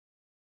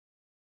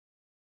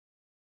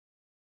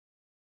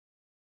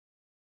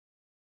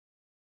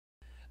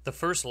The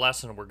first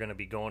lesson we're going to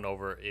be going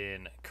over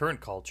in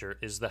current culture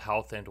is the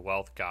health and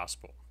wealth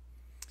gospel.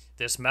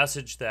 This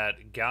message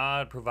that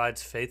God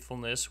provides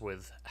faithfulness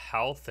with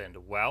health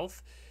and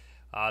wealth.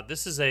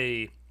 This is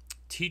a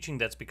teaching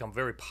that's become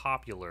very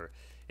popular.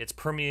 It's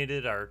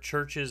permeated our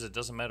churches. It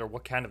doesn't matter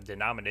what kind of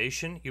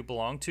denomination you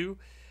belong to.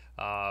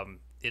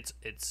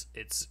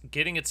 It's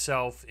getting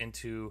itself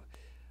into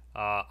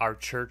our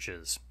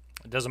churches.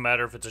 It doesn't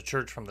matter if it's a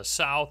church from the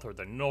south or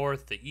the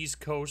north, the east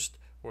coast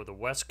or the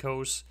west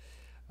coast.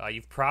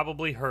 You've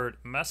probably heard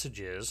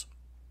messages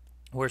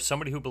where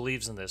somebody who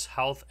believes in this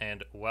health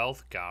and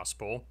wealth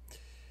gospel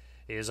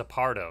is a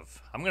part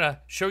of. I'm going to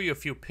show you a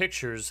few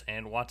pictures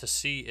and want to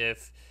see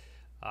if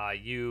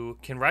you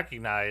can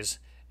recognize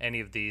any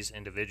of these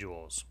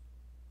individuals.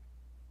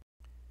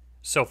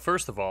 So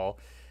first of all,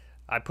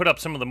 I put up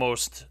some of the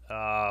most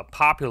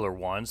popular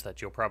ones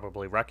that you'll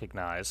probably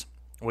recognize.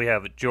 We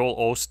have Joel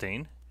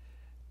Osteen,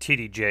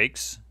 T.D.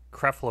 Jakes,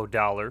 Creflo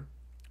Dollar,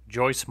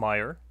 Joyce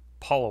Meyer,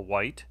 Paula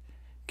White,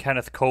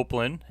 Kenneth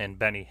Copeland, and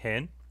Benny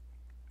Hinn.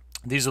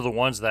 These are the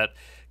ones that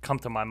come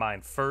to my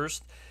mind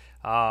first,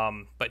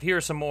 but here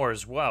are some more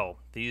as well.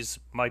 These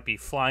might be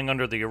flying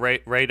under the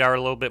radar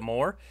a little bit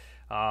more,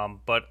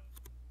 but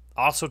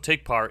also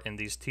take part in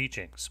these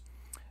teachings.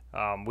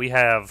 We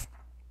have,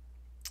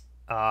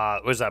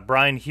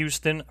 Brian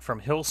Houston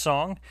from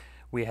Hillsong.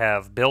 We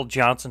have Bill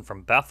Johnson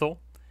from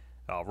Bethel,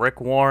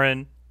 Rick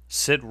Warren,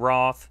 Sid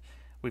Roth.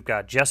 We've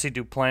got Jesse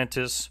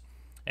Duplantis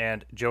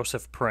and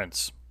Joseph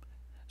Prince.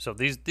 So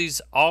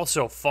these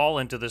also fall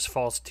into this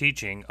false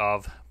teaching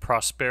of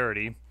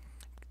prosperity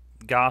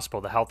gospel,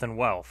 the health and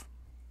wealth.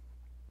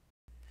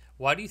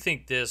 Why do you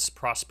think this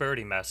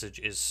prosperity message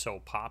is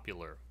so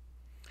popular?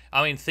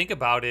 I mean, think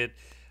about it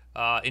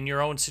in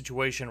your own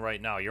situation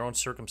right now, your own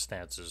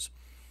circumstances.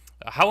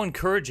 How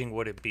encouraging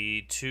would it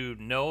be to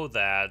know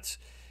that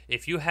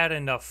if you had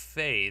enough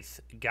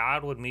faith,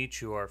 God would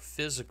meet your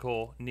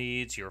physical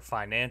needs, your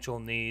financial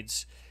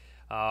needs?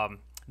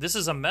 This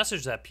is a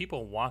message that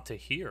people want to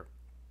hear.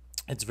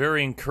 It's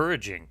very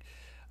encouraging,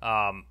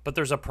 but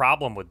there's a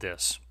problem with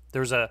this.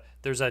 There's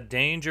a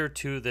danger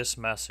to this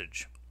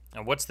message.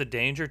 And what's the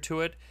danger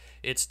to it?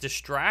 It's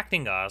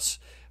distracting us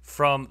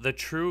from the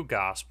true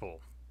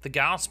gospel, the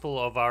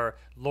gospel of our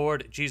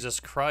Lord Jesus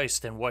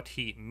Christ and what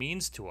he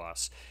means to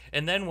us.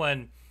 And then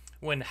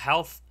when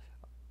health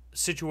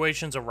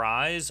situations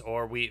arise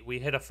or we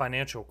hit a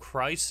financial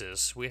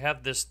crisis, we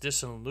have this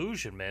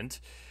disillusionment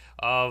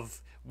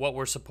of what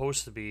we're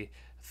supposed to be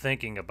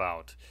thinking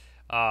about.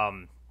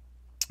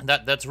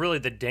 That's really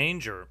the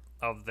danger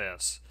of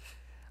this.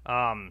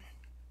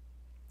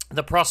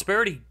 The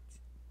prosperity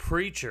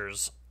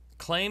preachers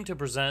claim to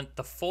present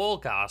the full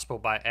gospel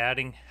by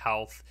adding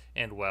health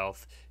and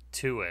wealth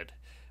to it,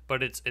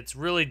 but it's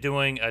really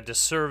doing a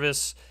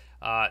disservice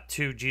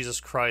to Jesus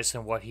Christ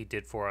and what he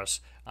did for us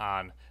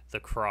on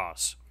the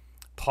cross.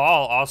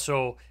 Paul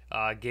also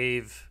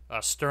gave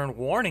a stern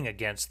warning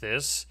against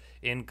this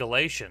in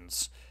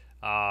Galatians.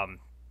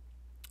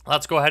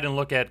 Let's go ahead and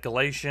look at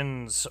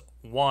Galatians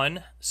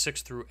 1,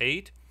 6 through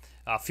 8.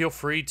 Feel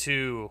free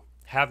to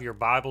have your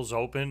Bibles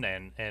open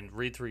and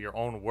read through your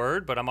own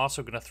word, but I'm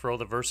also going to throw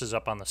the verses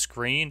up on the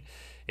screen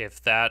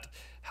if that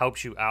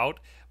helps you out.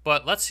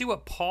 But let's see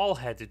what Paul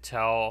had to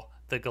tell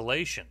the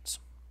Galatians.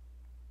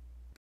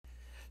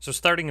 So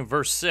starting in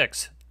verse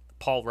 6,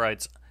 Paul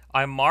writes,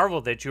 I marvel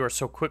that you are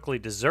so quickly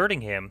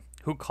deserting him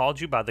who called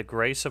you by the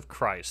grace of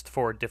Christ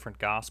for a different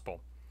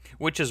gospel,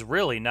 which is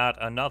really not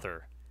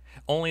another.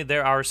 Only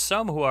there are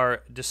some who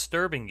are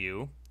disturbing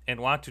you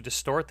and want to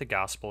distort the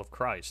gospel of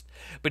Christ.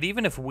 But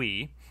even if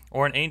we,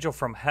 or an angel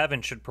from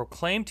heaven, should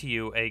proclaim to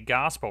you a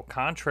gospel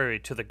contrary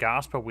to the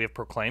gospel we have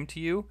proclaimed to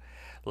you,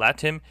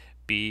 let him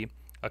be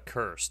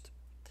accursed.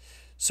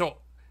 So,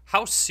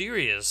 how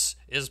serious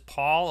is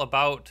Paul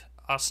about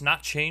us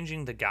not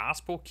changing the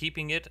gospel,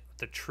 keeping it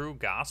the true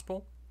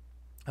gospel?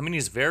 I mean,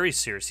 he's very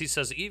serious. He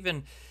says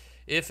even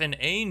if an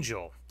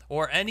angel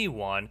or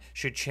anyone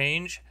should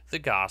change the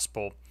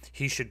gospel,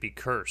 he should be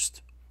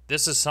cursed.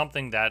 This is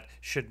something that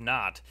should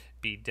not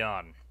be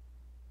done.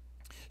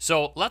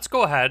 So let's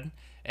go ahead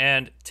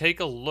and take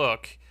a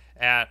look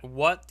at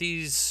what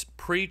these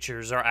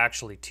preachers are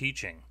actually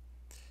teaching.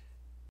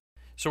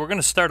 So we're going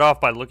to start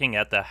off by looking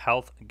at the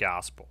health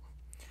gospel.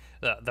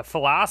 The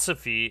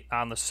philosophy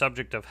on the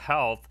subject of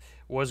health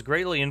was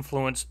greatly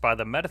influenced by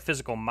the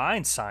metaphysical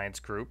mind science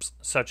groups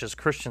such as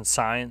Christian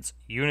Science,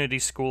 Unity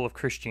School of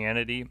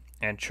Christianity,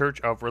 and Church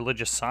of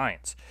Religious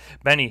Science.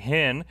 Benny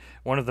Hinn,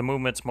 one of the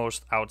movement's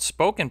most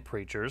outspoken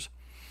preachers,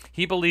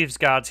 he believes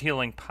God's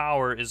healing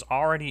power is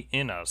already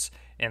in us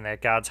and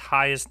that God's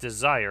highest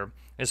desire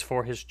is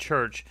for his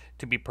church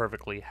to be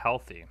perfectly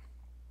healthy.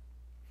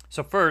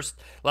 So first,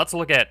 let's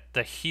look at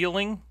the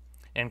healing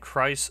and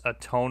Christ's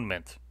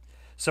atonement.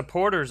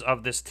 Supporters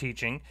of this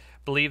teaching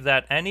believe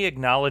that any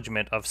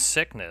acknowledgement of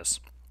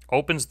sickness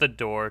opens the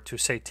door to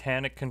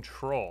satanic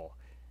control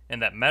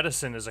and that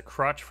medicine is a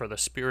crutch for the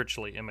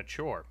spiritually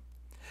immature.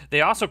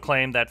 They also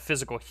claim that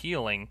physical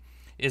healing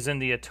is in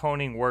the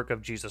atoning work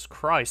of Jesus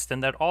Christ,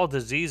 and that all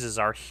diseases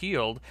are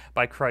healed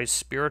by Christ's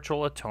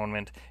spiritual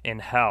atonement in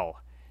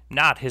hell,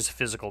 not his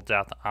physical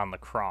death on the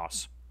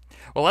cross.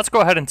 Well, let's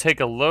go ahead and take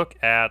a look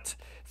at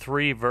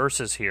 3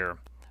 verses here,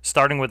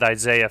 starting with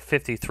Isaiah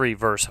 53,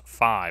 verse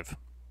 5.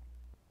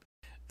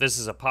 This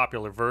is a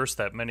popular verse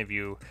that many of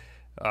you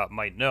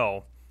might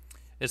know.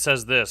 It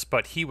says this,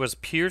 "But he was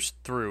pierced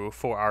through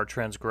for our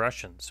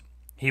transgressions.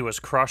 He was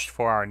crushed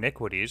for our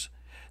iniquities.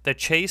 The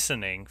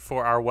chastening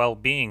for our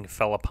well-being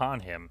fell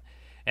upon him,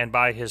 and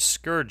by his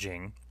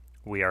scourging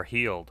we are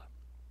healed."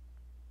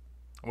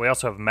 We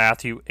also have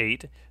Matthew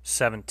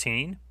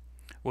 8:17,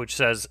 which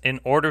says, "In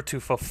order to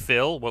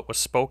fulfill what was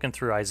spoken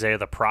through Isaiah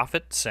the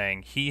prophet,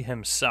 saying, He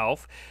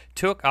himself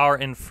took our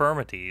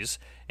infirmities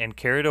and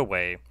carried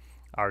away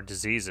our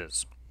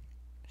diseases."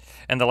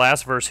 And the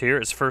last verse here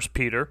is 1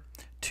 Peter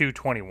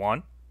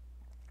 2:24,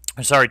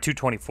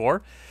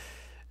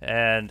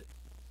 and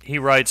he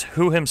writes,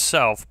 "Who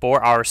himself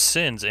bore our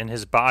sins in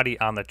his body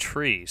on the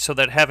tree, so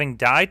that having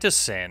died to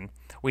sin,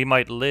 we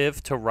might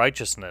live to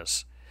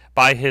righteousness.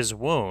 By his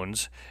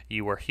wounds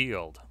you were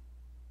healed."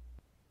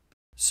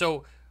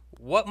 So,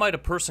 what might a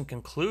person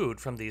conclude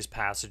from these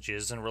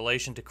passages in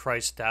relation to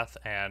Christ's death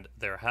and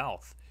their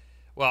health?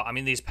 Well, I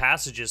mean, these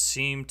passages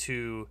seem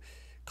to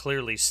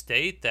clearly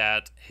state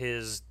that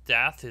his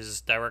death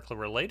is directly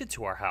related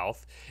to our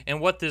health, and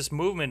what this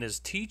movement is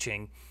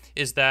teaching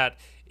is that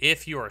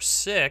if you are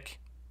sick,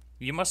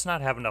 you must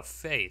not have enough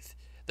faith.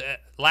 The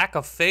lack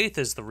of faith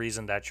is the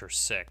reason that you're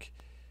sick.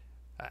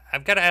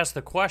 I've got to ask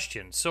the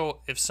question,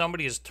 so if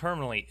somebody is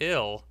terminally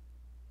ill,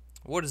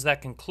 what is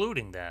that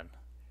concluding then?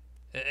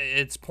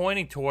 It's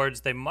pointing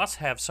towards they must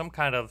have some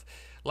kind of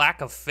lack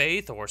of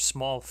faith or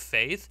small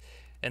faith,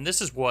 and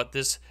this is what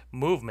this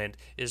movement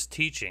is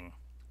teaching.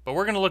 But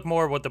we're going to look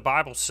more at what the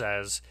Bible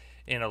says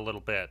in a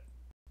little bit.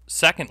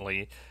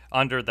 Secondly,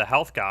 under the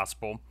health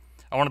gospel,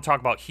 I want to talk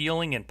about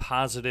healing and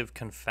positive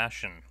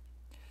confession.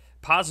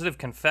 Positive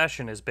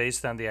confession is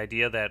based on the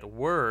idea that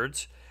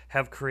words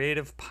have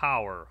creative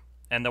power,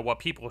 and that what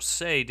people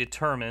say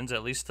determines,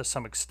 at least to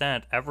some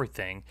extent,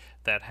 everything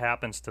that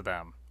happens to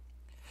them.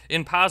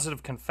 In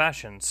positive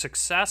confession,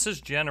 success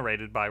is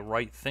generated by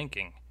right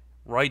thinking,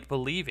 right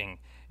believing,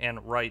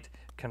 and right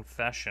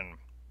confession.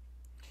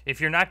 If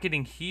you're not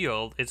getting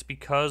healed, it's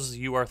because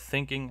you are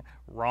thinking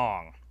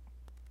wrong.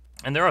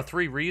 And there are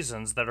 3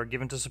 reasons that are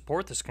given to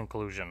support this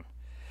conclusion.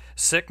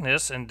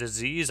 Sickness and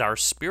disease are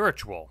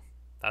spiritual.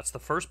 That's the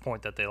first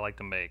point that they like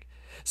to make.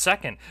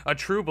 Second, a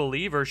true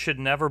believer should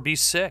never be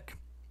sick.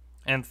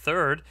 And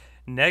third,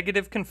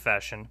 negative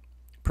confession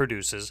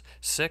produces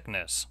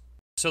sickness.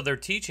 So they're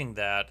teaching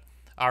that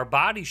our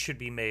body should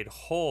be made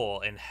whole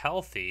and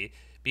healthy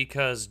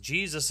because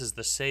Jesus is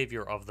the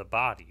Savior of the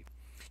body.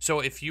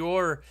 So if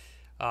you're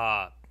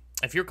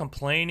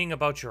complaining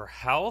about your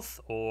health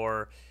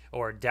or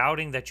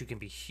doubting that you can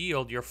be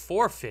healed, you're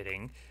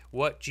forfeiting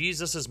what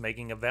Jesus is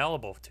making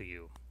available to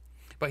you.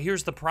 But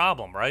here's the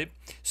problem, right?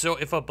 So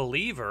if a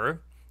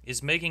believer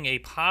is making a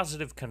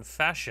positive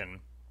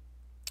confession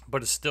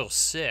but is still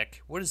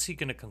sick, what is he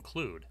going to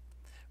conclude?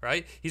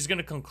 Right? He's going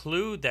to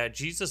conclude that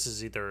Jesus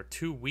is either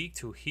too weak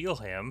to heal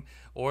him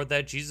or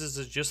that Jesus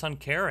is just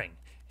uncaring.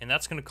 And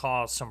that's going to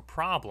cause some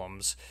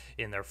problems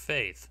in their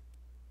faith.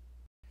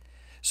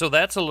 So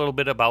that's a little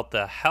bit about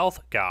the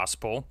health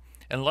gospel.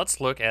 And let's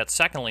look at,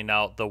 secondly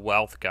now, the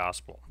wealth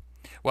gospel.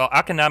 Well,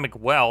 economic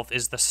wealth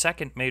is the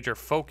second major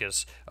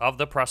focus of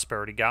the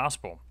prosperity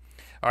gospel.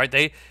 All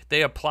right,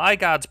 they apply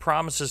God's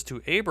promises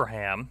to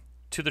Abraham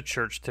to the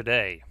church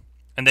today.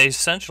 And they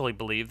essentially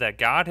believe that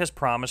God has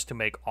promised to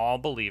make all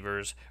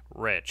believers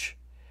rich.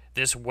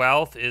 This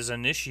wealth is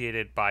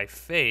initiated by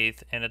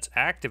faith, and it's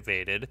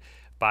activated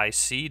by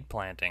seed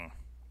planting.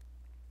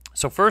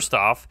 So first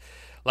off,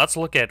 let's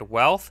look at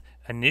wealth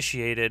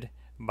initiated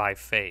by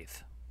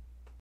faith.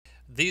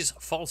 These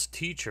false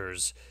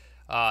teachers,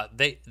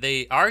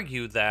 they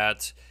argue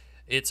that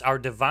it's our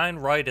divine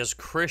right as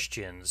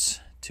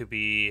Christians to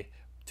be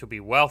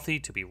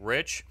wealthy, to be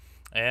rich,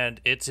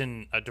 and it's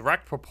in a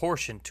direct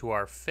proportion to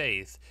our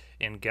faith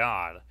in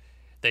God.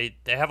 They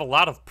have a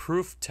lot of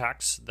proof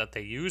texts that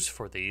they use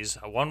for these.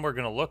 One we're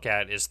going to look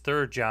at is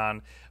 3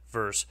 John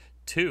verse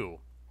 2.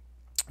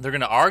 They're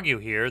going to argue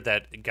here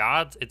that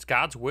it's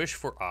God's wish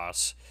for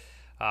us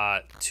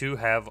to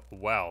have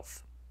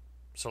wealth.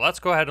 So let's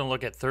go ahead and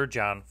look at 3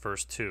 John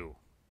verse 2.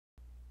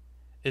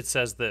 It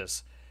says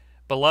this,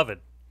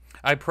 "Beloved,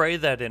 I pray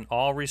that in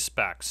all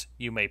respects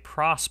you may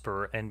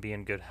prosper and be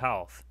in good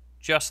health,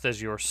 just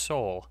as your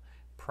soul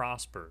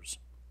prospers."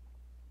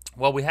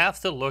 Well, we have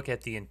to look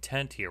at the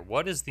intent here.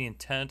 What is the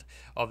intent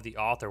of the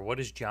author? What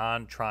is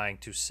John trying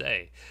to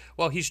say?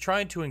 Well, he's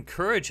trying to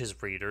encourage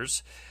his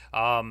readers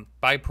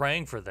by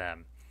praying for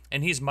them,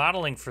 and he's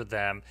modeling for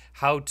them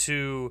how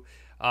to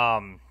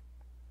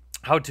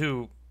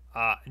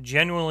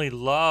genuinely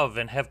love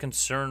and have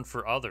concern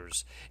for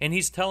others. And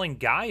he's telling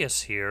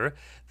Gaius here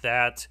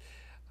that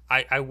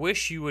I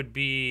wish you would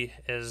be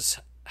as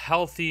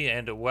healthy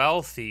and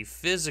wealthy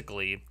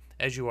physically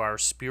as you are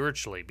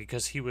spiritually,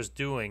 because he was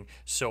doing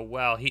so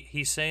well.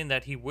 He's saying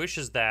that he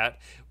wishes that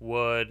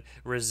would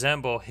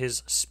resemble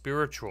his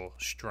spiritual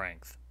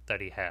strength that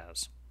he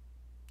has.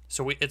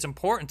 So it's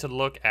important to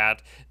look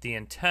at the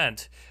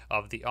intent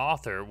of the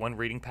author when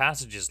reading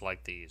passages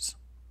like these.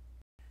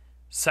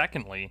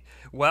 Secondly,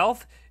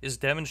 wealth is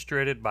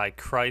demonstrated by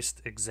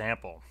Christ's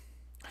example.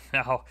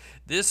 Now,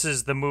 this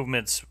is the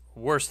movement's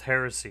worst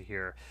heresy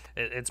here.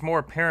 It's more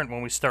apparent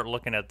when we start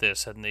looking at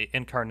this and the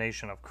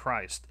incarnation of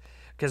Christ,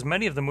 because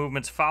many of the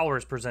movement's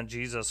followers present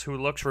Jesus who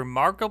looks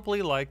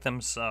remarkably like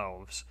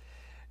themselves.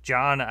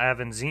 John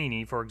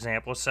Avanzini, for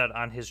example, said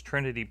on his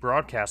Trinity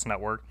broadcast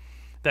network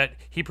that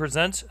he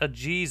presents a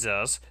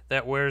Jesus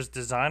that wears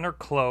designer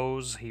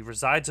clothes, he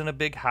resides in a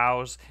big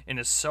house, and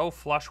is so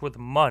flush with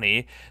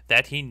money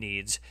that he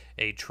needs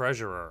a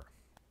treasurer.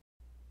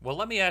 Well,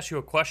 let me ask you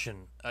a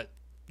question.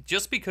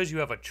 Just because you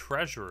have a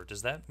treasurer,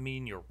 does that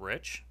mean you're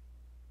rich?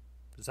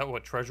 Is that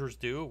what treasurers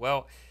do?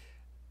 Well,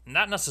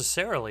 not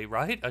necessarily,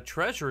 right? A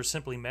treasurer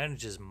simply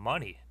manages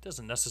money. It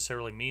doesn't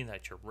necessarily mean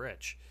that you're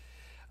rich.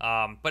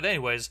 But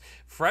anyways,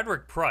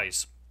 Frederick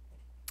Price,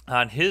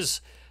 on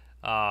his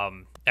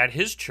at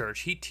his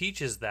church, he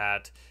teaches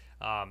that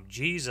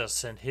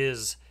Jesus and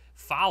his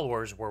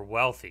followers were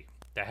wealthy.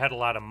 They had a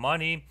lot of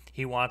money.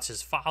 He wants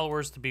his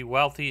followers to be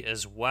wealthy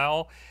as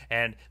well,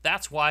 and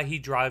that's why he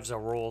drives a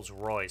Rolls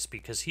Royce,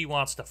 because he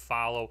wants to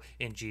follow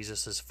in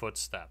Jesus'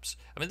 footsteps.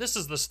 I mean, this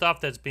is the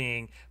stuff that's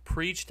being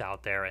preached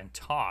out there and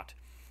taught.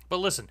 But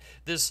listen,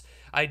 this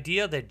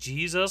idea that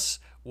Jesus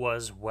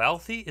was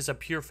wealthy is a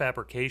pure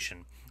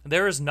fabrication.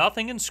 There is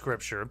nothing in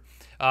Scripture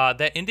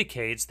that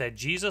indicates that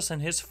Jesus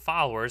and his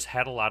followers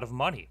had a lot of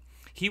money.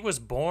 He was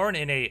born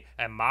in a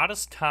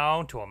modest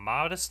town to a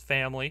modest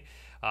family.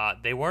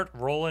 They weren't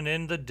rolling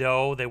in the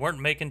dough. They weren't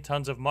making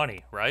tons of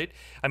money, right?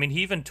 I mean,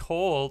 he even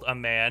told a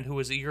man who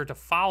was eager to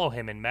follow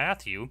him in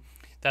Matthew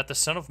that the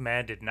Son of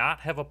Man did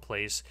not have a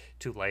place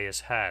to lay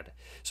his head.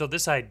 So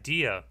this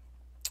idea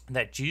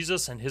that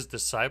Jesus and his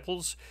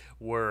disciples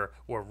were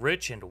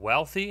rich and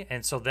wealthy,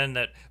 and so then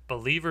that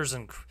believers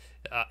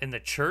in the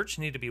church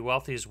need to be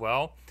wealthy as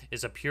well,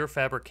 is a pure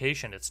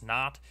fabrication. It's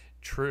not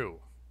true.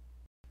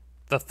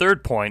 The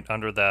third point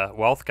under the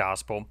wealth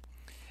gospel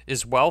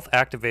is wealth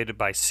activated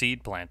by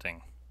seed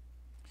planting.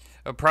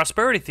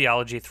 Prosperity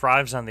theology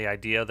thrives on the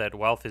idea that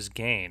wealth is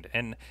gained,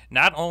 and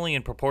not only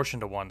in proportion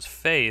to one's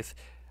faith,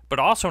 but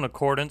also in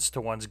accordance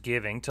to one's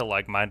giving to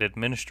like-minded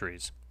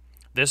ministries.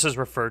 This is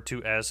referred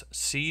to as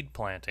seed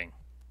planting.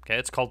 Okay,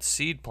 it's called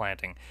seed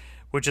planting,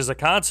 which is a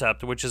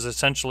concept which is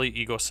essentially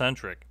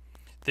egocentric.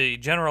 The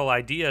general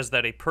idea is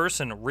that a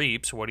person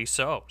reaps what he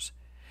sows.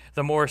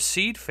 The more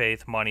seed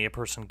faith money a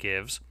person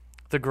gives,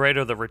 the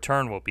greater the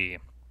return will be.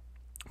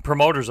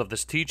 Promoters of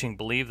this teaching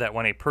believe that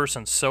when a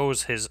person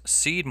sows his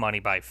seed money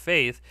by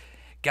faith,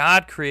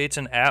 God creates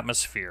an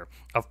atmosphere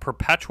of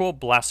perpetual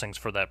blessings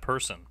for that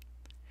person.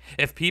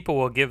 If people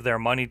will give their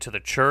money to the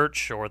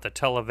church or the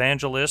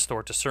televangelist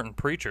or to certain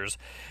preachers,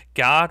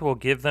 God will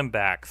give them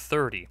back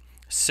 30,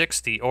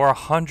 60, or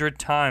 100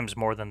 times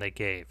more than they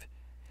gave.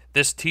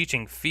 This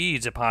teaching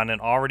feeds upon an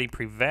already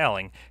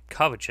prevailing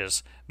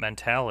covetous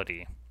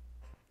mentality.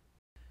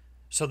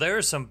 So there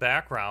is some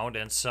background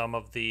and some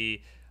of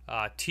the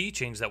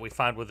teachings that we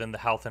find within the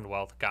health and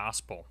wealth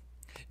gospel.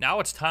 Now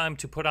it's time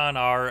to put on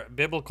our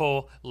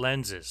biblical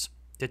lenses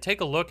to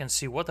take a look and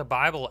see what the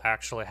Bible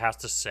actually has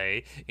to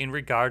say in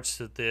regards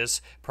to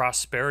this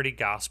prosperity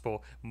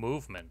gospel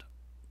movement.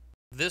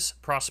 This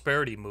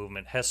prosperity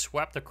movement has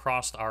swept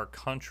across our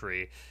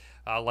country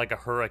like a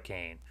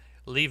hurricane,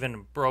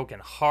 leaving broken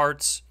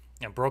hearts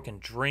and broken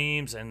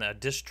dreams and a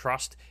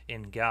distrust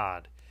in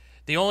God.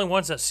 The only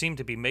ones that seem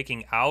to be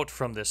making out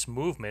from this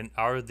movement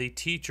are the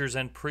teachers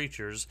and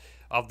preachers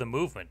of the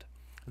movement.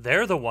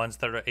 They're the ones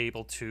that are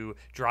able to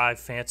drive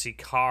fancy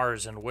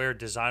cars and wear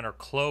designer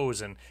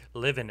clothes and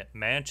live in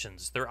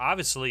mansions. They're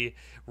obviously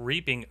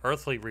reaping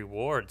earthly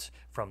rewards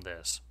from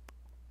this.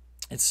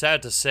 It's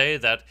sad to say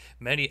that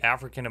many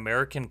African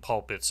American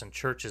pulpits and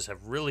churches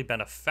have really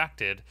been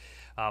affected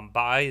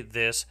by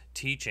this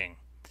teaching.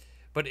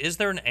 But is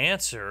there an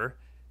answer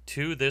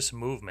to this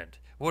movement?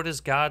 What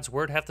does God's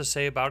Word have to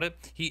say about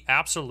it? He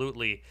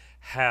absolutely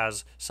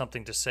has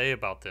something to say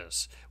about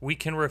this. We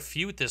can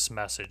refute this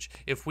message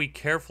if we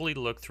carefully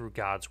look through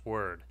God's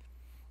Word.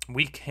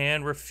 We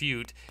can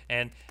refute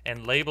and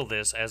label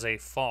this as a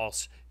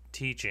false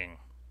teaching.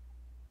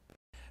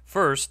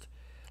 First,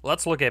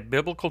 let's look at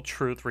biblical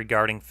truth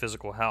regarding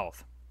physical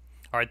health.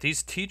 All right,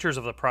 these teachers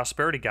of the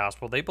prosperity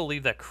gospel, they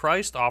believe that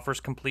Christ offers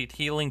complete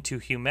healing to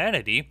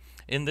humanity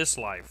in this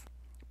life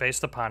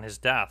based upon his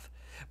death.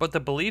 But the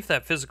belief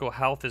that physical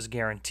health is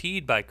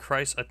guaranteed by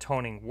Christ's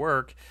atoning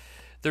work,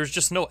 there's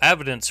just no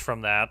evidence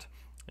from that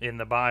in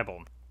the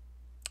Bible.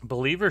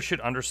 Believers should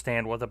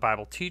understand what the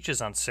Bible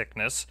teaches on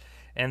sickness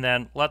and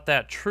then let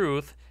that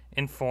truth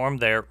inform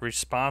their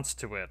response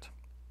to it.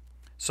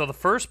 So the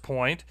first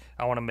point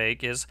I want to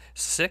make is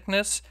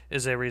sickness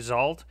is a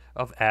result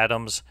of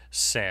Adam's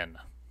sin.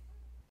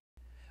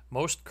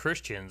 Most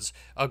Christians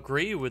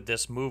agree with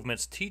this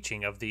movement's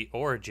teaching of the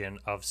origin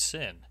of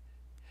sin.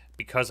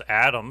 Because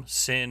Adam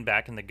sinned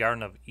back in the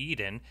Garden of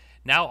Eden,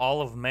 now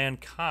all of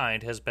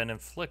mankind has been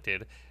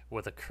inflicted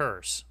with a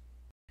curse.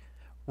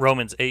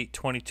 Romans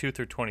 8:22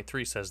 through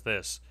 23 says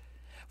this,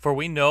 "For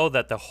we know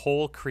that the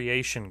whole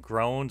creation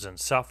groans and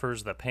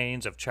suffers the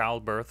pains of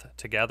childbirth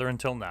together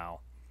until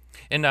now.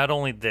 And not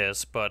only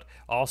this, but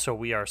also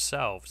we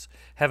ourselves,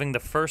 having the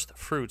first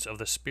fruits of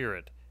the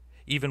Spirit,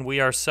 even we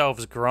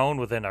ourselves groan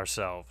within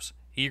ourselves,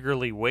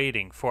 eagerly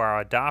waiting for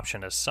our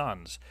adoption as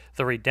sons,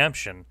 the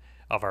redemption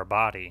of our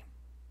body."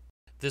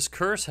 This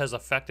curse has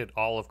affected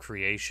all of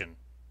creation,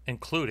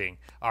 including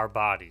our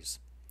bodies.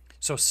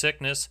 So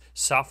sickness,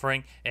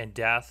 suffering, and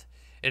death,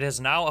 it has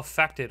now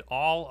affected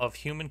all of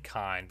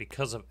humankind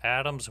because of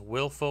Adam's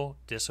willful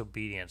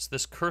disobedience.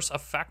 This curse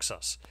affects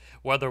us.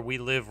 Whether we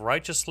live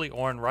righteously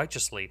or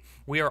unrighteously,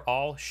 we are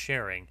all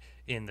sharing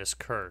in this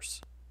curse.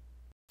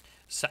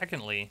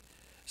 Secondly,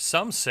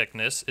 some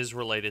sickness is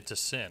related to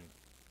sin.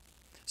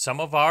 Some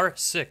of our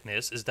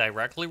sickness is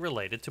directly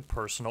related to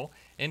personal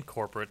and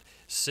corporate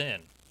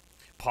sin.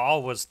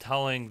 Paul was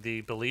telling the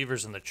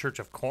believers in the church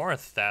of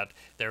Corinth that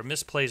their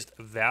misplaced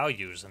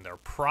values and their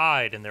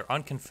pride and their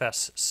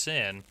unconfessed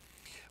sin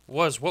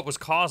was what was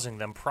causing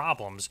them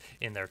problems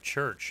in their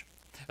church,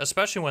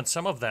 especially when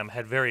some of them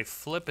had very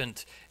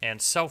flippant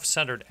and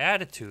self-centered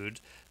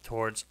attitudes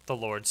towards the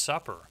Lord's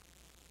Supper.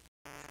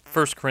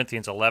 1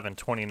 Corinthians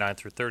 11:29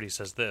 through 30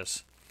 says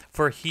this,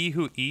 "For he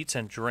who eats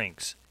and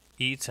drinks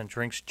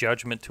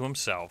judgment to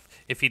himself,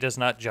 if he does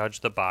not judge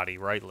the body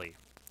rightly.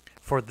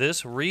 For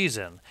this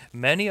reason,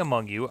 many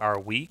among you are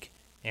weak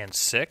and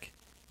sick,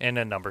 and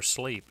a number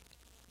sleep."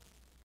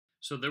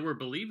 So there were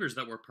believers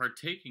that were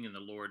partaking in the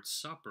Lord's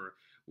Supper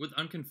with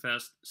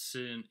unconfessed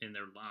sin in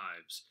their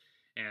lives.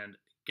 And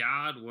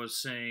God was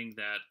saying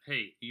that,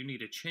 hey, you need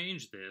to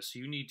change this.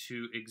 You need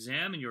to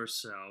examine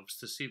yourselves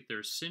to see if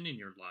there's sin in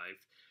your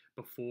life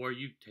before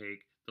you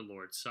take the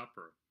Lord's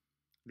Supper.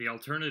 The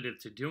alternative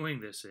to doing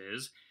this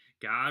is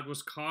God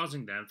was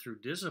causing them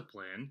through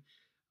discipline,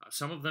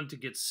 some of them to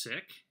get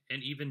sick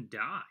and even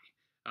die.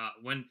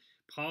 When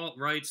Paul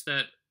writes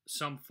that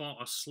some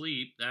fall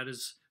asleep, that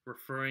is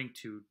referring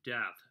to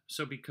death.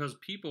 So because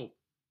people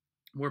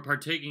were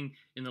partaking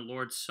in the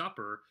Lord's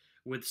Supper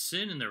with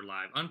sin in their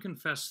life,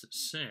 unconfessed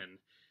sin,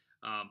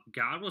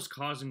 God was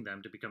causing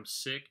them to become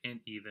sick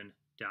and even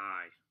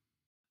die.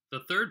 The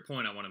third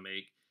point I want to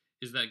make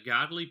is that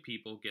godly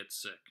people get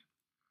sick.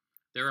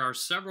 There are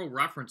several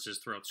references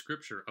throughout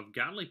Scripture of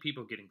godly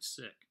people getting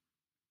sick.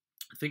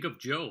 Think of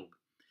Job.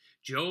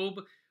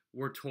 Job,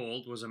 we're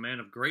told, was a man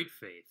of great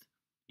faith,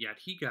 yet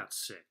he got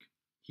sick.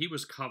 He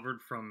was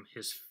covered from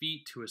his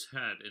feet to his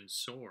head in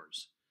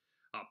sores.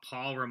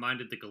 Paul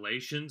reminded the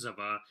Galatians of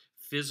a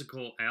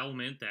physical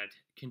ailment that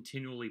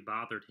continually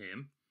bothered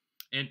him.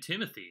 And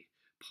Timothy,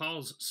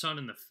 Paul's son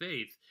in the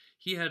faith,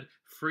 he had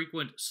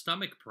frequent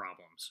stomach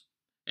problems.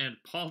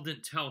 And Paul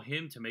didn't tell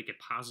him to make a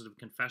positive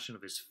confession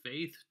of his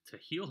faith to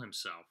heal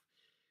himself.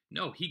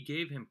 No, he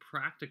gave him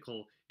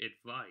practical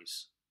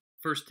advice.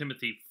 1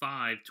 Timothy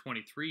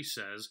 5:23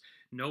 says,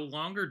 "No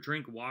longer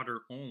drink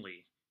water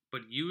only,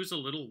 but use a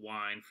little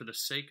wine for the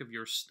sake of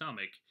your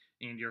stomach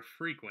and your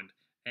frequent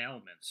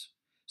ailments."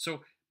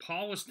 So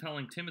Paul was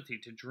telling Timothy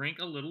to drink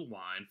a little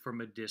wine for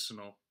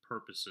medicinal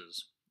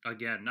purposes.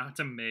 Again, not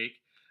to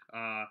make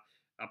a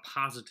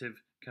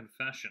positive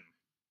confession.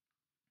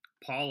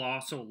 Paul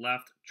also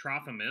left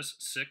Trophimus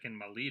sick in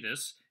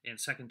Miletus in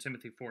 2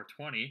 Timothy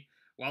 4:20,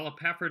 while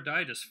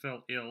Epaphroditus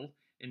fell ill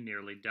and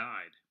nearly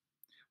died.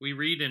 We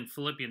read in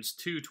Philippians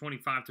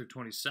 2:25 through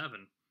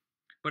 27,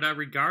 "But I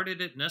regarded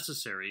it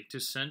necessary to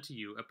send to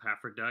you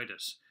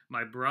Epaphroditus,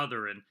 my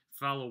brother and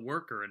fellow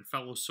worker and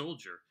fellow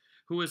soldier,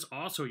 who is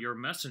also your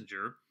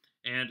messenger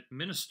and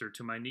minister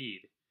to my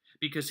need,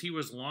 because he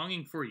was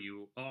longing for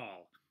you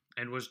all,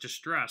 and was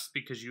distressed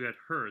because you had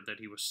heard that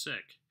he was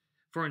sick.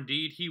 For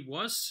indeed he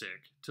was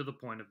sick to the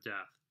point of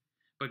death.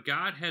 But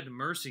God had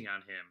mercy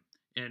on him,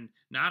 and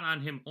not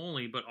on him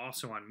only, but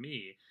also on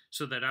me,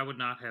 so that I would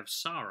not have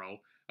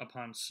sorrow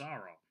upon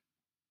sorrow."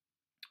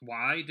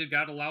 Why did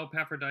God allow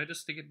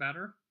Epaphroditus to get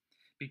better?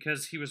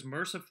 Because he was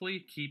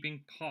mercifully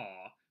keeping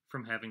Paul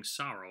from having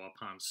sorrow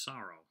upon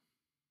sorrow.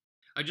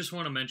 I just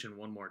want to mention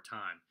one more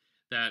time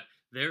that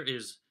there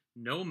is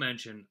no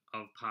mention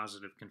of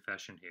positive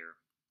confession here.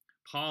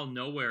 Paul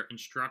nowhere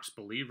instructs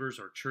believers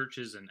or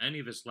churches in any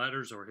of his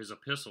letters or his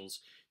epistles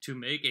to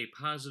make a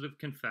positive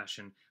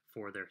confession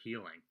for their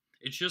healing.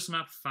 It's just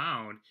not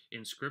found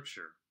in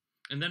Scripture.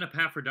 And then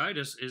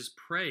Epaphroditus is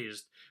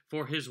praised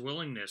for his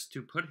willingness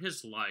to put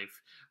his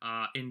life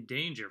in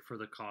danger for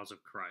the cause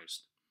of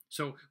Christ.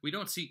 So we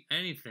don't see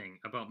anything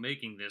about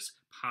making this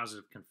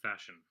positive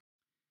confession.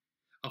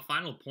 A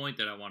final point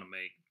that I want to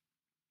make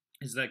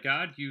is that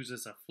God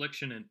uses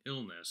affliction and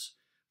illness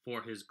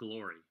for his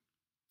glory.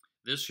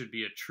 This should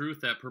be a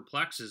truth that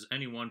perplexes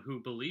anyone who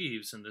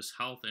believes in this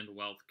health and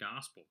wealth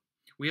gospel.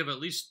 We have at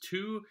least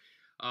two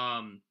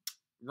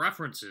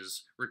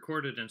references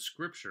recorded in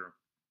Scripture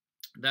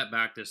that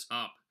back this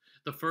up.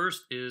 The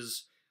first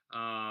is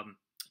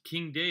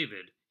King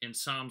David in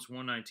Psalms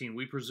 119.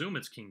 We presume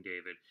it's King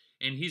David,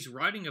 and he's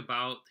writing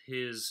about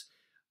his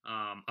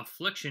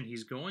affliction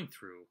he's going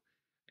through,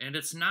 and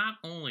it's not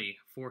only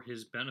for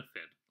his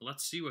benefit.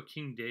 Let's see what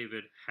King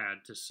David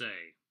had to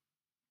say.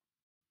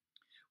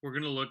 We're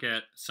going to look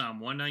at Psalm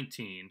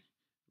 119,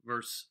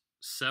 verse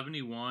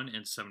 71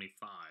 and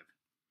 75.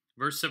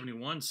 Verse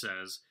 71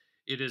 says,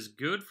 "It is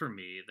good for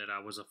me that I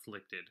was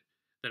afflicted,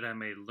 that I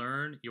may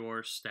learn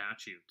your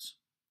statutes."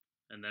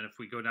 And then if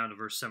we go down to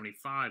verse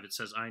 75, it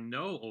says, "I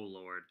know, O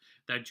Lord,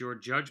 that your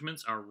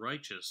judgments are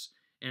righteous,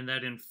 and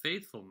that in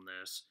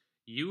faithfulness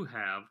you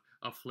have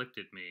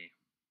afflicted me."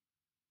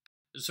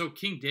 So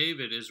King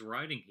David is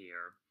writing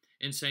here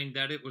and saying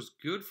that it was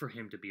good for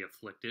him to be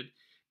afflicted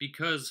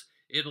because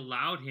it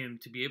allowed him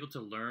to be able to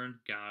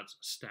learn God's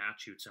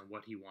statutes and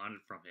what he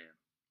wanted from him.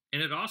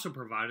 And it also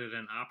provided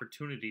an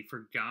opportunity for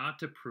God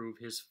to prove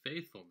his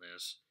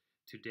faithfulness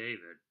to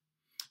David.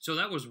 So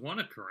that was one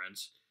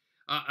occurrence.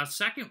 A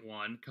second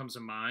one comes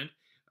to mind,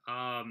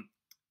 John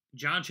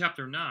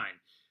chapter 9.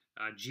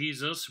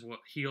 Jesus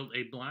healed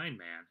a blind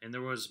man, and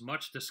there was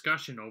much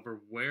discussion over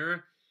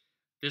where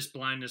this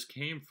blindness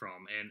came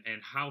from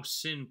and how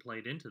sin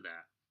played into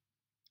that.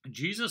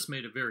 Jesus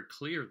made it very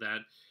clear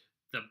that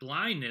the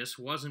blindness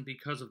wasn't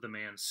because of the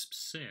man's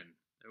sin.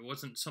 It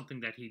wasn't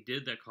something that he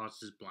did that caused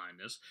his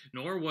blindness,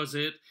 nor was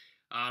it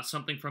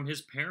something from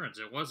his parents.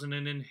 It wasn't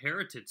an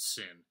inherited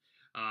sin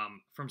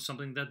from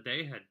something that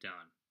they had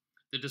done.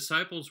 The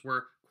disciples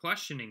were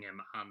questioning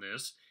him on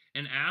this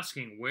and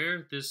asking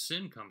where this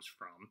sin comes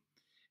from.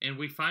 And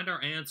we find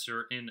our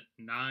answer in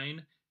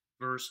 9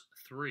 verse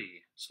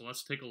 3. So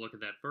let's take a look at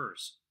that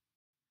verse.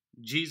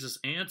 Jesus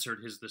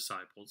answered his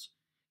disciples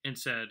and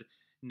said,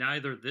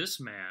 "Neither this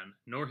man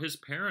nor his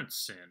parents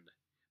sinned,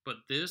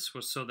 but this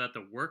was so that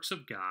the works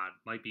of God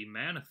might be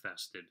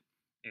manifested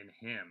in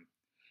him."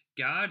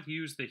 God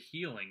used the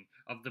healing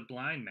of the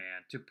blind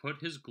man to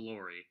put his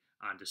glory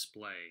on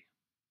display.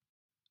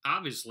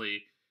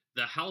 Obviously,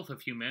 the health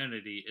of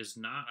humanity is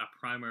not a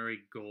primary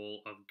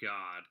goal of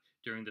God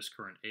during this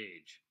current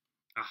age.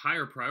 A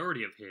higher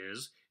priority of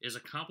his is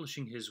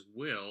accomplishing his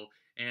will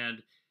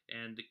and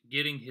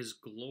getting his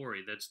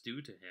glory that's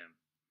due to him.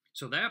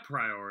 So that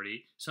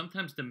priority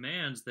sometimes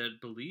demands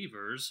that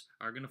believers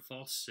are going to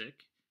fall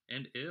sick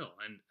and ill.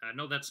 And I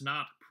know that's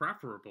not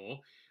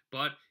preferable,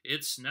 but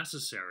it's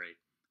necessary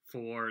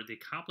for the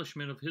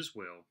accomplishment of his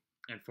will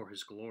and for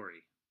his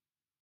glory.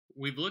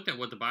 We've looked at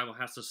what the Bible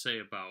has to say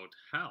about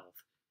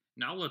health.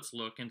 Now let's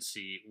look and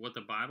see what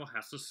the Bible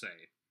has to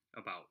say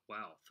about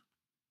wealth.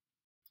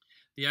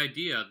 The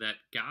idea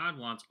that God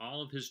wants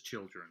all of his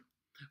children,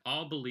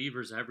 all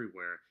believers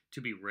everywhere,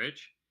 to be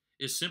rich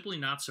is simply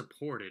not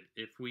supported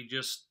if we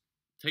just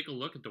take a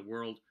look at the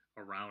world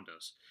around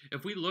us.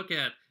 If we look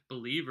at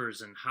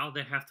believers and how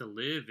they have to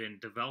live in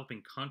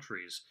developing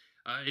countries,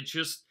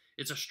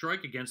 it's a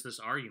strike against this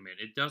argument.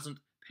 It doesn't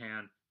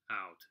pan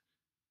out.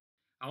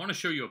 I want to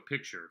show you a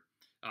picture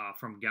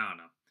from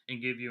Ghana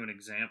and give you an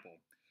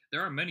example.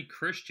 There are many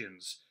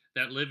Christians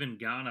that live in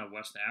Ghana,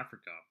 West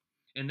Africa,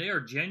 and they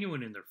are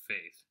genuine in their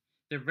faith.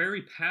 They're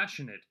very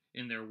passionate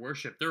in their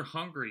worship. They're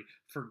hungry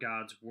for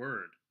God's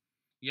word.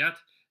 Yet,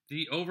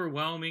 the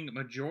overwhelming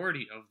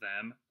majority of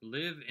them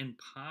live in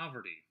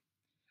poverty.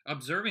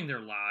 Observing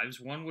their lives,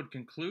 one would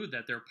conclude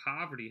that their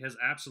poverty has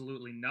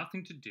absolutely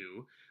nothing to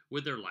do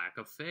with their lack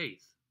of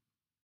faith.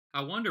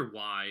 I wonder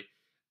why,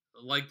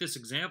 like this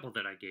example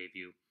that I gave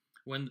you,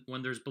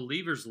 when there's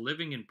believers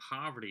living in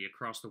poverty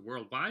across the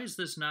world, why is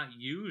this not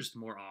used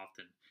more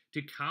often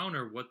to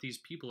counter what these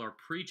people are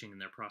preaching in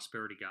their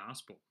prosperity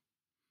gospel?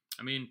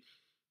 I mean,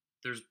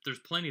 there's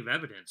plenty of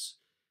evidence,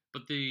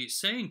 but the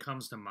saying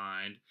comes to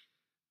mind,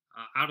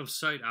 out of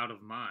sight, out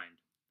of mind.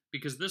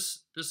 Because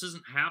this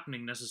isn't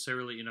happening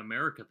necessarily in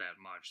America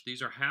that much.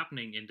 These are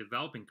happening in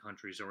developing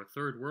countries or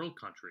third world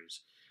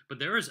countries. But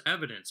there is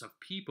evidence of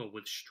people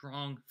with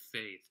strong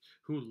faith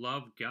who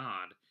love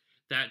God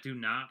that do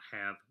not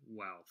have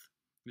wealth.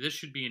 This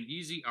should be an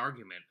easy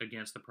argument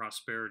against the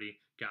prosperity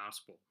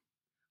gospel.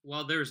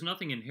 While there is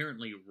nothing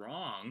inherently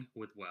wrong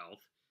with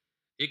wealth,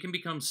 it can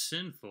become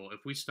sinful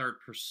if we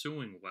start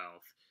pursuing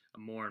wealth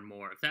more and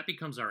more. If that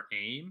becomes our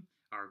aim,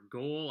 our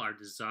goal, our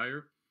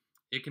desire,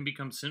 it can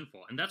become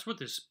sinful. And that's what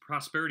these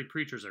prosperity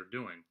preachers are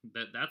doing.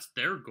 That's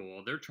their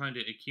goal. They're trying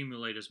to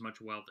accumulate as much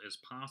wealth as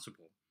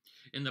possible.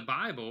 And the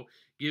Bible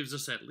gives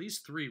us at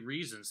least 3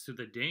 reasons to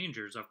the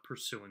dangers of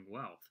pursuing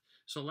wealth.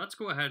 So let's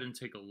go ahead and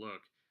take a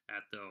look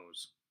at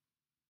those.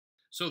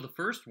 So the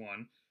first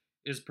one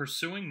is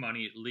pursuing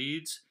money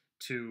leads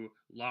to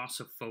loss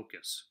of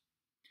focus.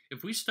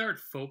 If we start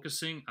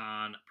focusing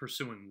on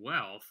pursuing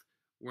wealth,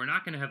 we're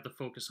not going to have the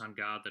focus on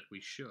God that we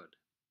should.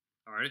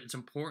 All right, it's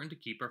important to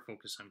keep our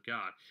focus on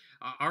God.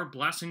 Our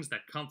blessings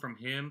that come from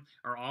Him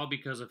are all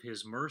because of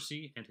His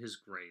mercy and His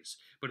grace.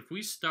 But if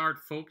we start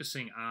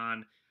focusing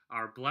on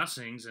our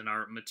blessings and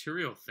our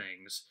material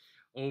things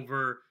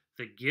over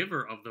the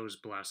giver of those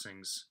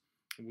blessings,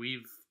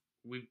 we've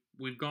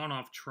gone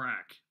off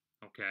track.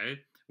 Okay,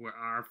 where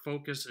our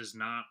focus is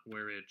not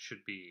where it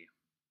should be.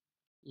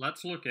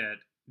 Let's look at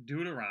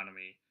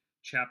Deuteronomy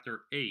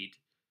chapter 8,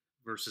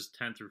 verses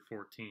 10 through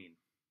 14.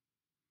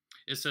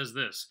 It says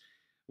this: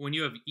 When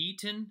you have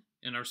eaten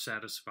and are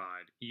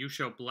satisfied, you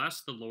shall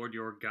bless the Lord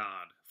your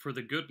God for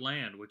the good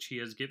land which he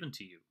has given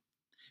to you.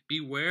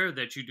 Beware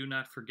that you do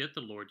not forget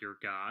the Lord your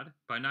God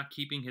by not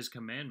keeping his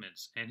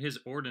commandments and his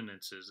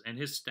ordinances and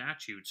his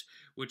statutes,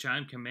 which I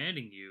am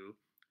commanding you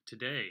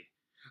today.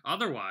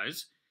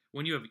 Otherwise,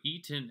 when you have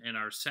eaten and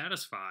are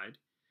satisfied,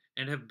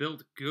 and have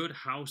built good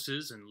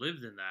houses and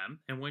lived in them,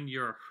 and when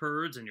your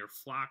herds and your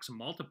flocks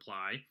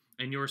multiply,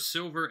 and your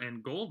silver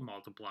and gold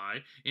multiply,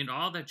 and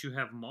all that you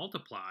have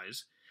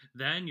multiplies,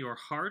 then your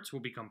hearts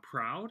will become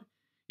proud,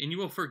 and you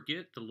will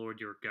forget the Lord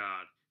your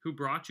God, who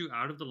brought you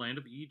out of the land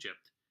of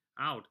Egypt,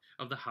 out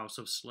of the house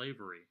of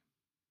slavery.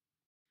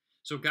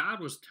 So God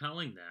was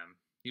telling them,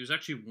 he was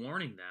actually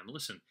warning them,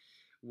 listen,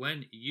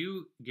 when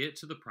you get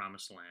to the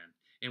promised land,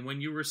 and when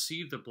you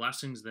receive the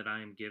blessings that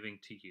I am giving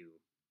to you,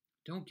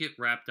 don't get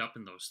wrapped up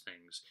in those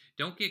things.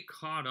 Don't get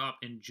caught up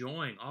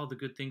enjoying all the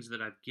good things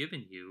that I've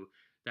given you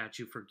that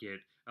you forget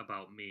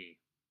about me.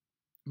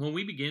 When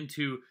we begin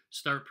to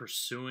start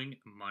pursuing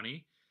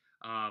money,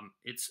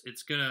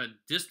 it's going to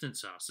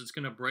distance us. It's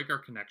going to break our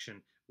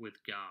connection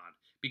with God,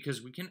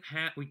 because we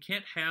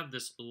can't have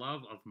this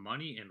love of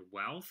money and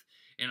wealth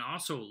and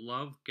also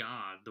love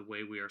God the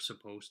way we are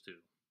supposed to.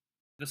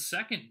 The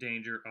second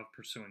danger of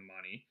pursuing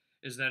money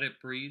is that it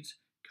breeds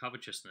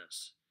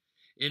covetousness.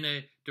 In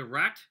a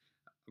direct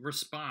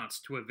response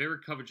to a very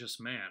covetous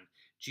man,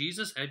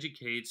 Jesus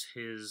educates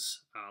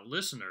his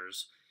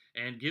listeners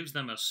and gives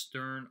them a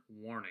stern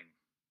warning.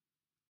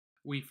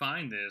 We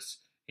find this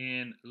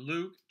in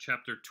Luke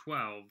chapter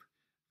 12,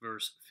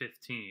 verse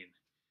 15.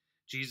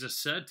 Jesus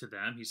said to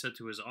them, he said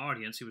to his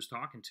audience he was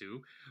talking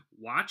to,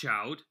 watch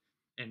out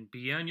and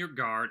be on your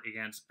guard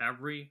against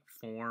every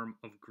form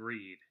of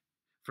greed.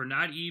 For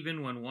not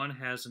even when one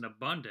has an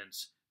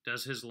abundance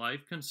does his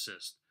life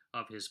consist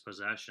of his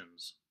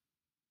possessions.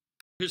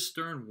 His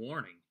stern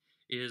warning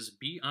is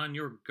be on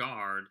your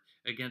guard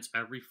against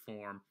every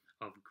form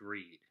of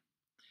greed.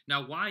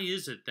 Now, why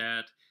is it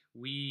that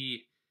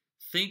we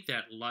think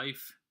that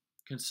life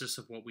consists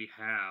of what we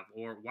have,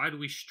 or why do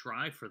we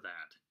strive for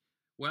that?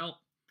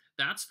 Well,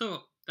 that's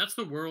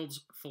the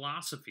world's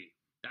philosophy.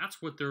 That's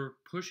what they're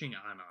pushing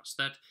on us,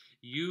 that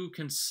you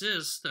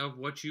consist of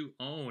what you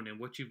own and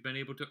what you've been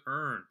able to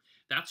earn.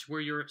 That's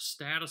where your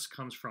status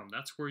comes from.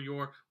 That's where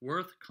your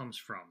worth comes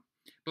from.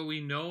 But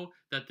we know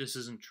that this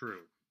isn't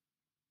true.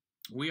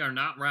 We are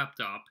not wrapped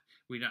up.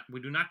 We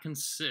do not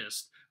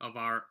consist of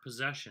our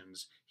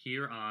possessions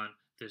here on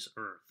this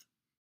earth.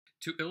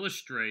 To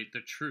illustrate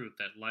the truth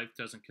that life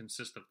doesn't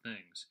consist of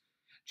things,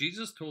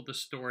 Jesus told the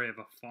story of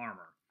a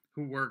farmer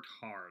who worked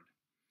hard.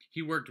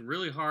 He worked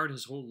really hard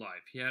his whole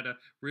life. He had a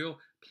real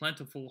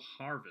plentiful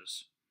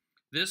harvest.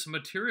 This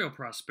material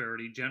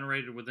prosperity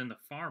generated within the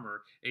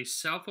farmer a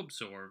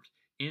self-absorbed,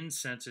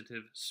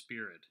 insensitive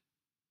spirit.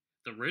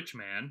 The rich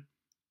man,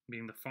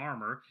 being the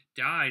farmer,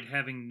 died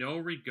having no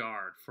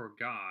regard for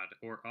God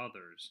or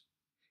others.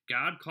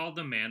 God called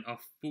the man a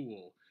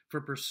fool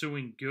for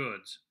pursuing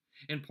goods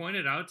and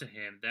pointed out to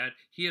him that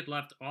he had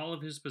left all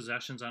of his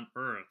possessions on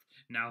earth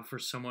now for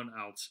someone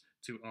else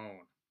to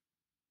own.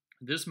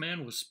 This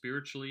man was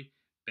spiritually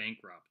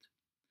bankrupt.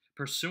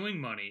 Pursuing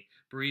money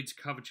breeds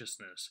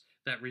covetousness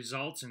that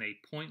results in a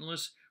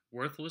pointless,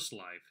 worthless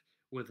life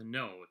with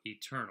no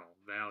eternal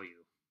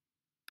value.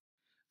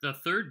 The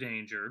third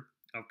danger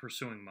of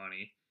pursuing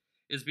money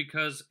is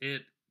because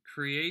it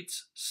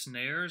creates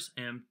snares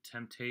and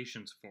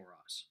temptations for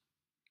us.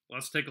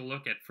 Let's take a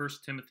look at 1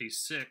 Timothy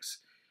 6,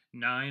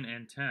 9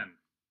 and 10.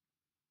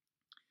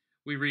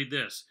 We read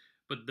this: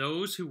 But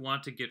those who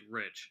want to get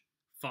rich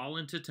fall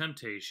into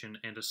temptation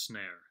and a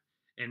snare,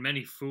 and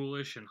many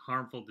foolish and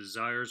harmful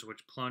desires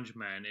which plunge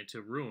men into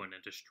ruin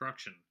and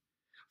destruction.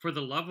 For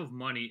the love of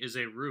money is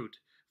a root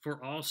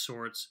for all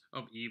sorts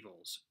of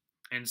evils,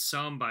 and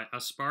some, by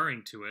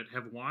aspiring to it,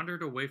 have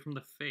wandered away from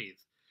the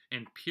faith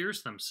and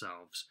pierced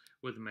themselves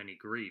with many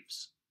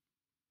griefs.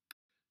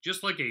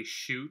 Just like a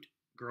shoot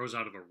grows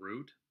out of a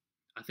root,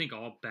 I think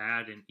all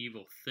bad and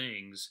evil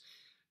things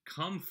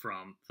come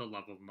from the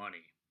love of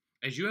money.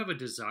 As you have a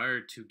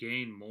desire to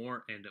gain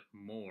more and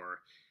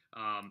more,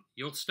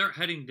 you'll start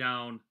heading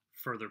down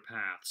further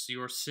paths.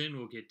 Your sin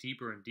will get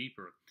deeper and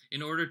deeper.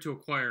 In order to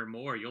acquire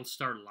more, you'll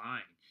start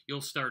lying.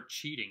 You'll start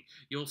cheating.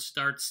 You'll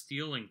start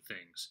stealing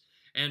things.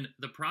 And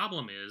the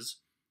problem is,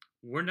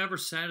 we're never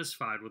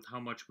satisfied with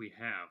how much we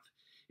have.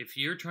 If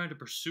you're trying to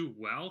pursue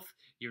wealth,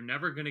 you're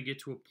never going to get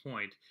to a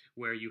point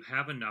where you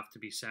have enough to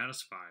be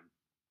satisfied.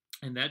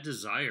 And that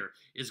desire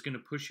is going to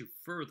push you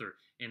further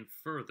and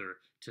further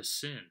to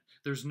sin.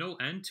 There's no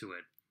end to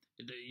it.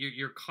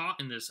 You're caught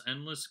in this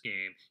endless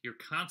game. You're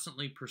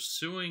constantly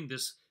pursuing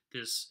this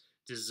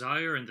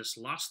desire and this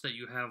lust that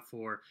you have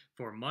for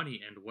money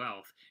and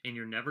wealth, and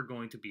you're never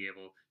going to be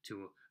able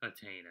to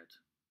attain it.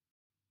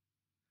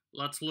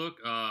 Let's look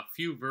a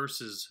few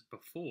verses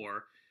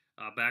before,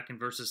 back in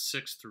verses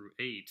 6 through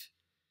 8,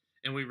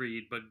 and we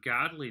read, But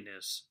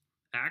godliness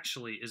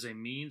actually is a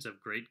means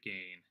of great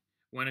gain,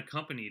 when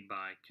accompanied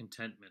by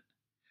contentment.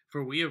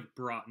 For we have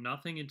brought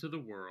nothing into the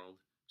world,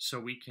 so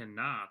we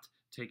cannot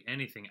take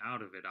anything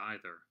out of it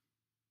either.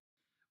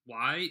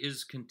 Why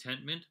is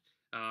contentment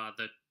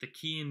the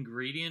key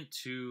ingredient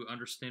to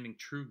understanding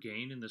true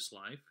gain in this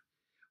life?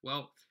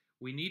 Well,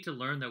 we need to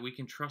learn that we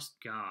can trust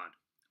God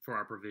for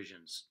our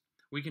provisions.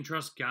 We can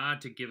trust God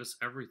to give us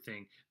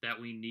everything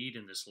that we need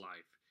in this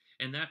life.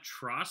 And that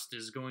trust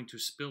is going to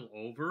spill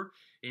over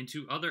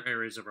into other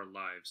areas of our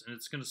lives. And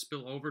it's going to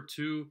spill over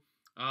to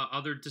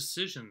other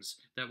decisions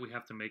that we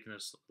have to make in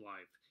this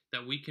life,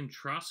 that we can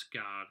trust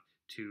God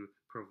to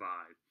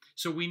provide.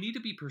 So we need to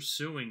be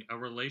pursuing a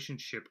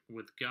relationship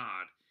with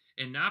God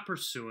and not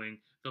pursuing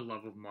the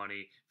love of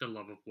money, the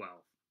love of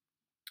wealth.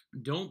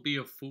 Don't be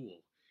a fool.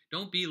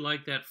 Don't be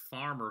like that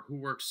farmer who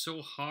worked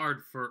so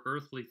hard for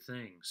earthly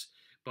things,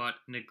 but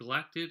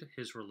neglected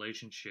his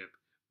relationship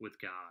with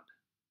God.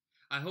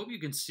 I hope you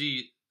can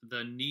see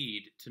the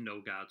need to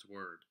know God's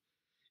word.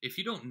 If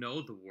you don't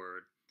know the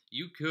word,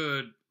 you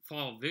could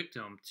fall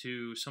victim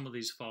to some of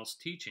these false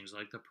teachings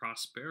like the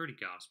prosperity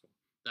gospel,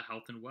 the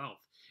health and wealth.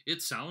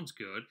 It sounds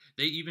good.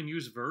 They even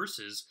use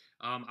verses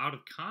out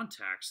of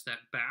context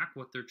that back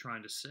what they're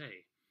trying to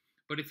say.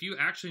 But if you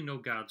actually know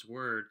God's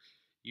word,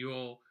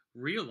 you'll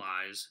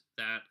realize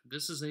that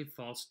this is a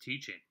false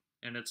teaching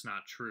and it's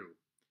not true.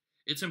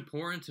 It's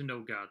important to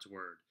know God's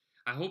word.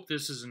 I hope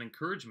this is an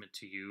encouragement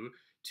to you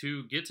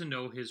to get to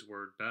know his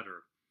word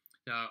better.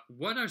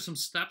 What are some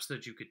steps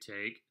that you could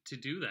take to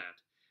do that?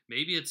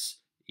 Maybe it's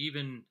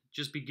even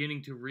just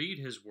beginning to read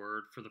his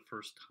word for the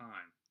first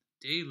time.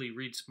 Daily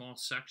read small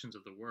sections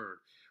of the word.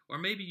 Or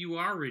maybe you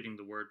are reading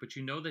the word, but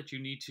you know that you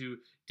need to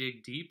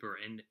dig deeper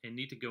and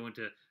need to go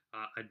into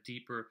a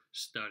deeper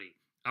study.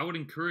 I would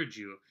encourage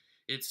you,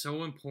 it's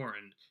so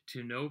important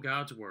to know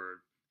God's word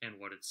and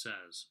what it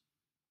says.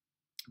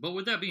 But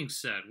with that being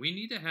said, we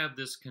need to have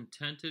this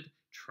contented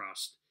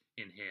trust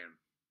in him.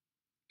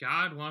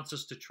 God wants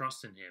us to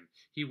trust in him.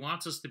 He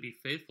wants us to be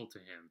faithful to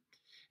him.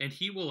 And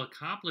he will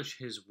accomplish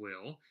his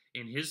will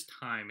in his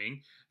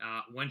timing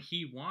when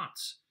he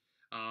wants,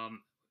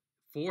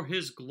 for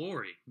his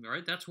glory. All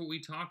right, that's what we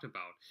talked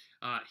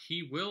about.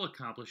 He will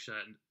accomplish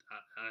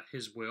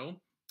his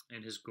will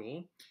and his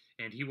goal,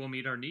 and he will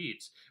meet our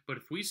needs. But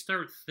if we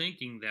start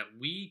thinking that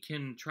we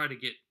can try to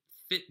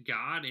fit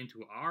God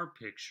into our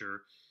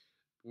picture,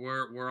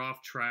 we're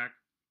off track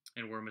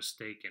and we're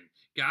mistaken.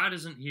 God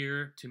isn't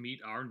here to meet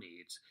our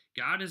needs.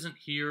 God isn't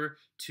here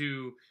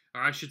to,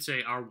 or I should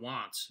say, our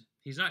wants.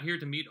 He's not here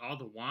to meet all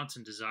the wants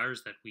and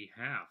desires that we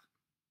have.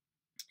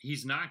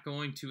 He's not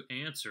going to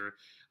answer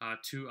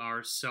to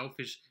our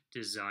selfish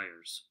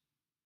desires.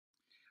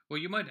 Well,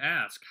 you might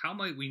ask, how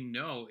might we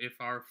know if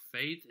our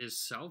faith is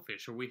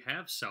selfish or we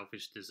have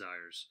selfish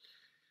desires?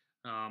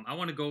 I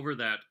want to go over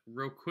that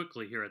real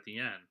quickly here at the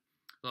end.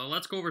 Well,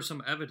 let's go over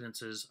some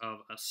evidences of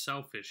a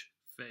selfish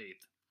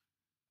faith.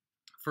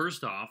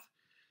 First off,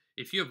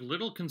 if you have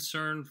little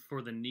concern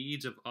for the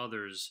needs of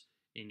others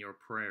in your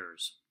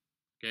prayers,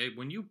 okay,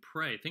 when you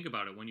pray, think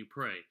about it when you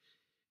pray.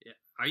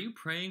 Are you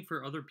praying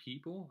for other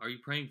people? Are you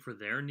praying for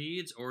their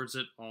needs, or is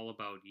it all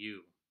about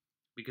you?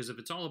 Because if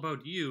it's all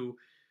about you,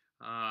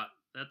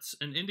 that's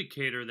an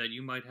indicator that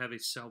you might have a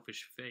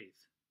selfish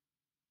faith.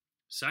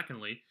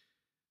 Secondly,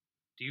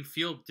 do you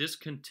feel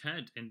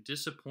discontent and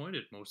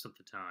disappointed most of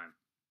the time?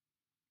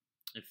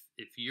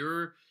 If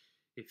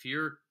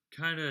you're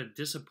kind of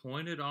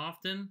disappointed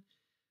often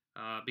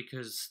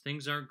because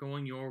things aren't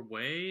going your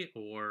way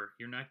or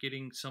you're not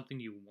getting something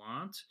you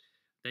want,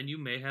 then you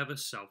may have a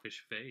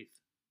selfish faith.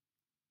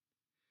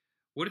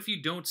 What if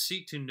you don't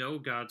seek to know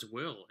God's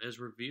will as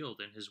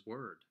revealed in his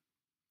word?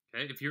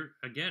 Okay, if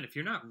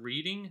you're not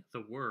reading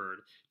the word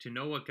to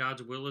know what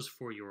God's will is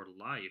for your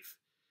life,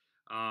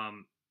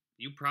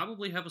 you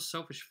probably have a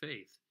selfish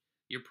faith.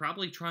 You're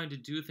probably trying to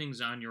do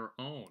things on your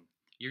own.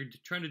 You're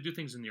trying to do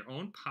things in your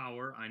own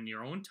power, on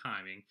your own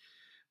timing,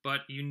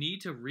 but you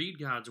need to read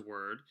God's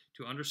word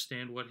to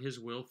understand what his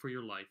will for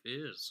your life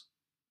is.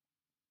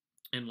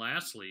 And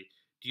lastly,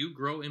 do you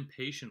grow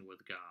impatient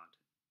with God?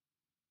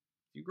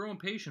 Do you grow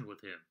impatient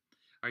with him?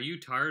 Are you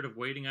tired of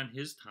waiting on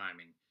his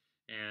timing?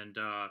 And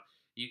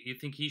you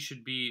think he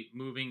should be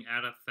moving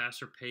at a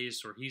faster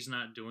pace or he's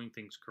not doing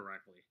things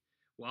correctly?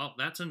 Well,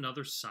 that's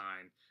another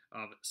sign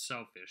of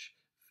selfish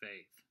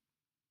faith.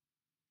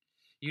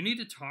 You need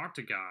to talk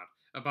to God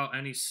about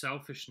any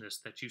selfishness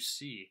that you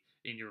see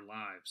in your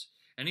lives.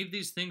 Any of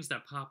these things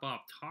that pop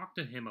up, talk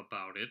to him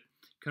about it,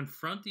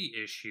 confront the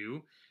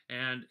issue,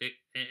 and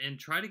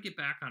try to get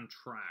back on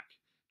track.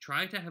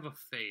 Try to have a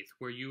faith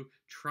where you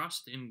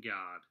trust in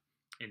God,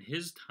 in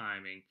his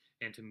timing,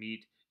 and to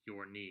meet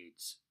your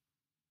needs.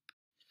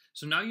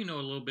 So now you know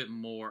a little bit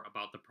more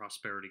about the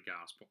prosperity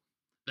gospel,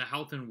 the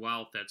health and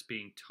wealth that's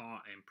being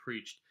taught and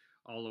preached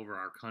all over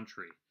our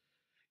country.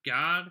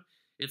 God,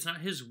 it's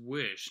not his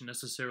wish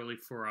necessarily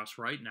for us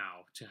right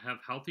now to have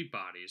healthy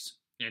bodies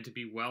and to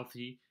be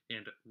wealthy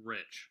and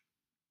rich.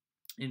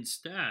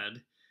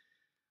 Instead,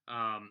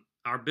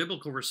 our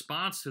biblical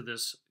response to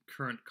this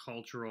current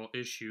cultural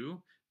issue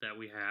that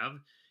we have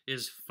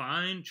is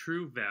find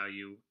true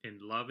value in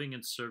loving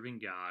and serving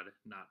God,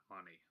 not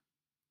money.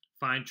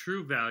 Find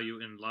true value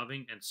in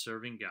loving and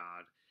serving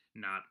God,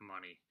 not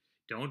money.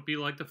 Don't be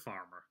like the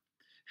farmer.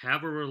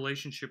 Have a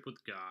relationship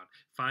with God.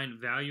 Find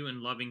value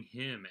in loving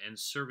Him and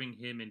serving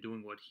Him and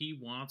doing what He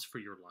wants for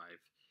your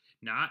life,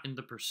 not in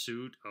the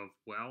pursuit of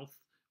wealth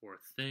or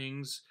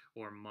things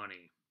or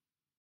money.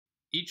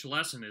 Each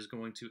lesson is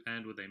going to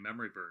end with a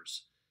memory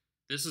verse.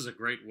 This is a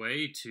great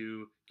way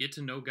to get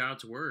to know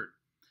God's Word.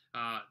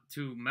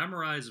 To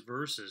memorize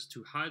verses,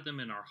 to hide them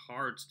in our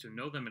hearts, to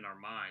know them in our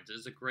minds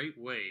is a great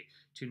way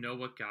to know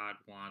what God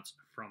wants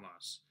from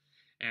us.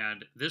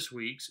 And this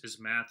week's is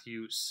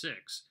Matthew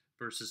 6,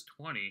 verses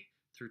 20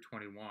 through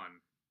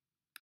 21.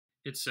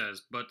 It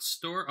says, "But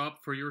store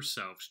up for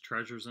yourselves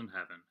treasures in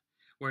heaven,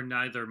 where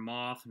neither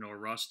moth nor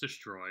rust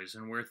destroys,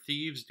 and where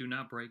thieves do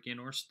not break in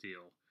or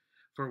steal.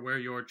 For where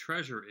your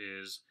treasure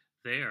is,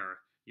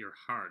 there your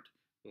heart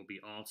will be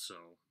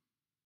also."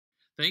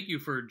 Thank you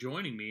for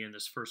joining me in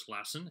this first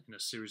lesson in a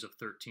series of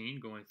 13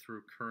 going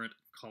through current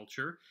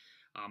culture.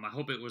 I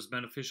hope it was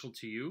beneficial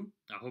to you.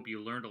 I hope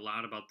you learned a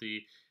lot about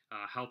the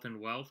health and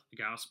wealth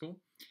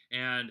gospel.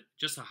 And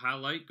just a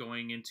highlight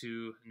going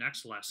into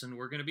next lesson,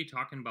 we're going to be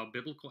talking about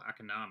biblical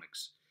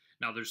economics.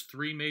 Now, there's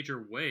three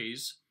major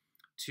ways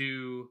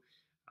to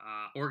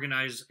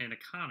organize an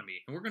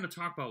economy. And we're going to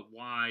talk about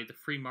why the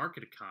free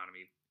market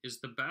economy is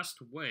the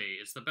best way,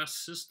 it's the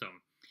best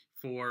system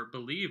for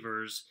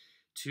believers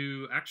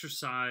to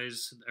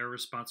exercise their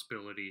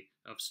responsibility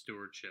of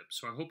stewardship.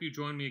 So I hope you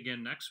join me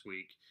again next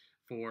week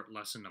for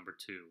lesson number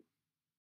 2.